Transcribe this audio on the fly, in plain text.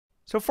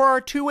So for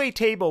our two-way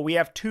table, we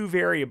have two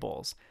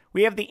variables.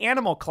 We have the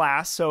animal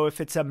class, so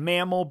if it's a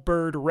mammal,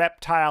 bird,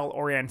 reptile,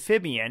 or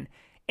amphibian,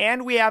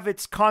 and we have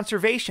its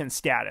conservation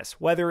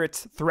status, whether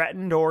it's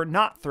threatened or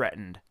not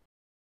threatened.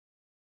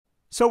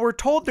 So we're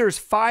told there's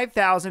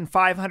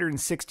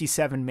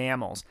 5,567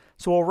 mammals,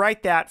 so we'll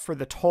write that for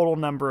the total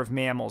number of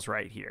mammals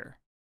right here.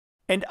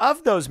 And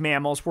of those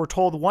mammals, we're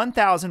told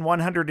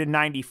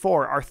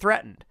 1,194 are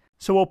threatened,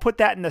 so we'll put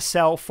that in the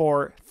cell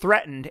for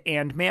threatened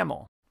and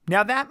mammal.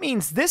 Now that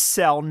means this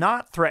cell,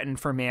 not threatened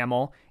for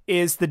mammal,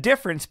 is the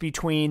difference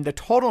between the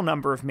total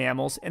number of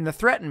mammals and the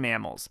threatened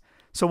mammals.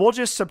 So we'll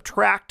just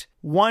subtract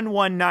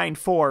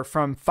 1,194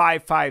 from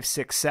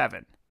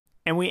 5,567.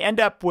 And we end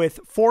up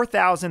with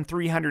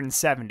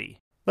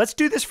 4,370. Let's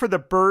do this for the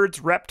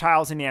birds,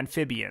 reptiles, and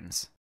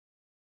amphibians.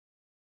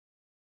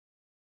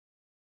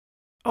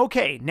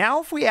 Okay,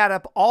 now if we add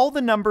up all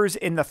the numbers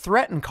in the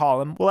threatened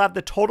column, we'll have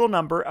the total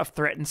number of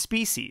threatened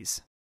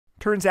species.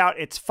 Turns out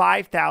it's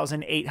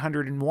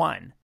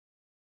 5,801.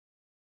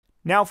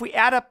 Now if we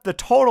add up the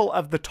total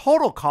of the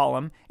total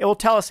column, it will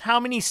tell us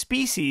how many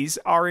species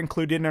are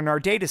included in our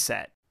data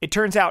set. It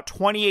turns out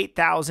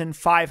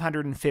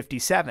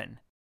 28,557.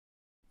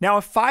 Now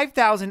if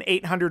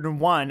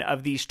 5,801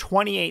 of these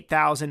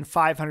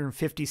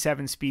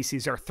 28,557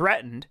 species are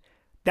threatened,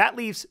 that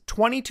leaves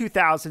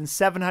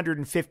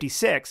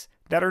 22,756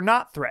 that are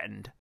not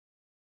threatened.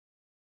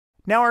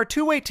 Now our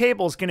two-way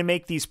table is going to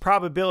make these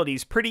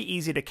probabilities pretty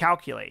easy to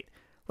calculate.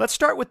 Let's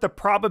start with the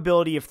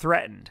probability of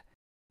threatened.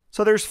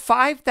 So there's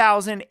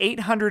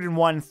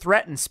 5,801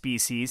 threatened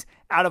species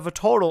out of a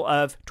total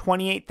of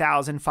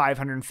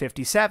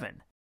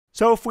 28,557.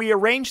 So if we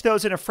arrange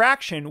those in a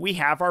fraction, we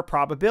have our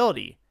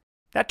probability.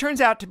 That turns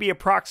out to be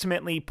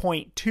approximately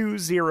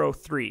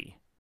 0.203.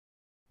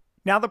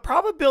 Now the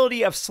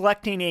probability of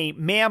selecting a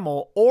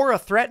mammal or a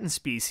threatened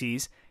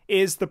species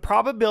is the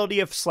probability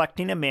of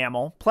selecting a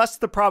mammal plus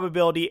the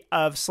probability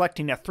of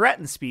selecting a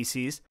threatened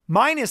species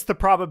minus the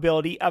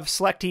probability of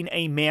selecting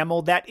a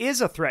mammal that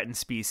is a threatened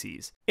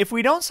species. If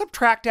we don't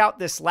subtract out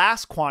this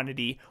last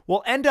quantity,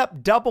 we'll end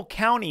up double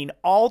counting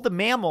all the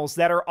mammals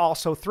that are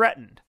also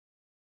threatened.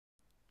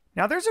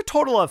 Now there's a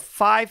total of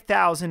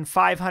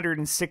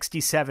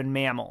 5,567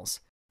 mammals,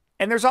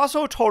 and there's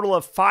also a total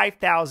of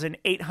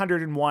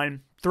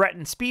 5,801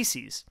 threatened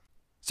species.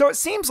 So it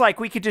seems like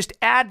we could just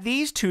add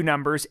these two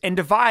numbers and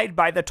divide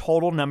by the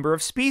total number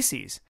of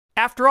species.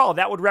 After all,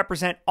 that would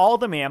represent all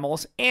the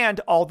mammals and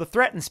all the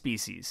threatened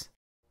species.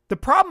 The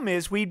problem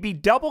is we'd be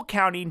double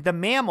counting the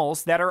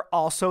mammals that are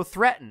also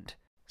threatened.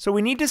 So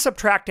we need to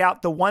subtract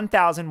out the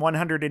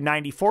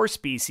 1,194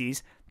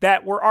 species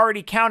that were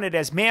already counted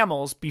as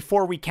mammals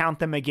before we count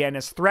them again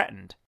as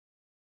threatened.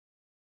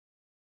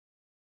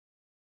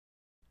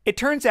 It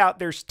turns out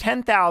there's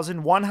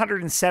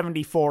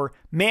 10,174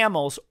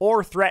 mammals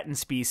or threatened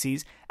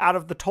species out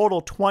of the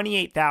total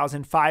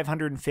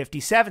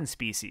 28,557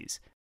 species.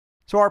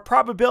 So our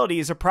probability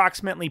is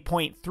approximately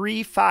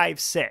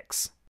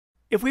 0.356.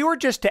 If we were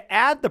just to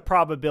add the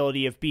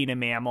probability of being a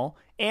mammal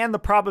and the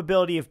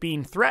probability of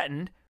being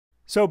threatened,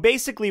 so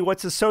basically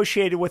what's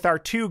associated with our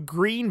two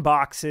green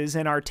boxes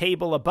in our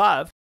table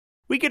above,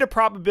 we get a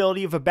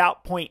probability of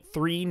about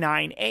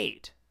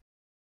 0.398.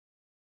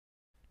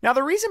 Now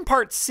the reason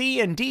parts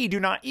C and D do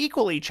not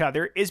equal each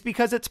other is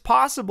because it's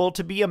possible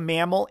to be a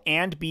mammal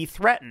and be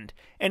threatened.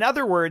 In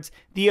other words,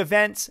 the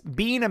events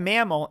being a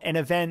mammal and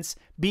events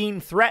being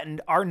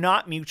threatened are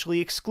not mutually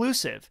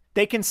exclusive.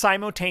 They can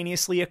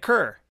simultaneously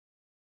occur.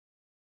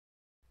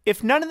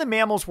 If none of the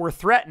mammals were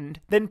threatened,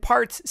 then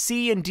parts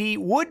C and D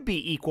would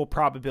be equal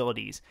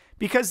probabilities,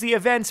 because the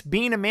events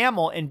being a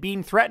mammal and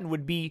being threatened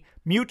would be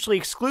mutually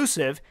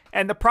exclusive,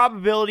 and the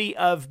probability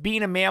of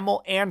being a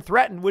mammal and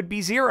threatened would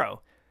be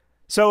 0.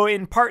 So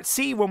in part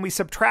C, when we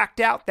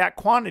subtract out that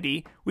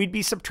quantity, we'd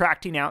be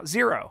subtracting out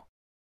 0.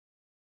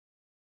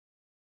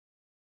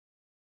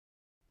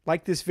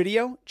 Like this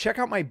video? Check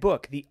out my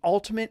book, The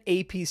Ultimate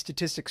AP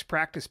Statistics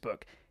Practice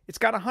Book. It's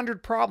got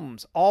 100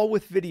 problems, all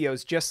with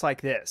videos just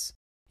like this.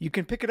 You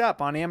can pick it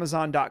up on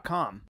Amazon.com.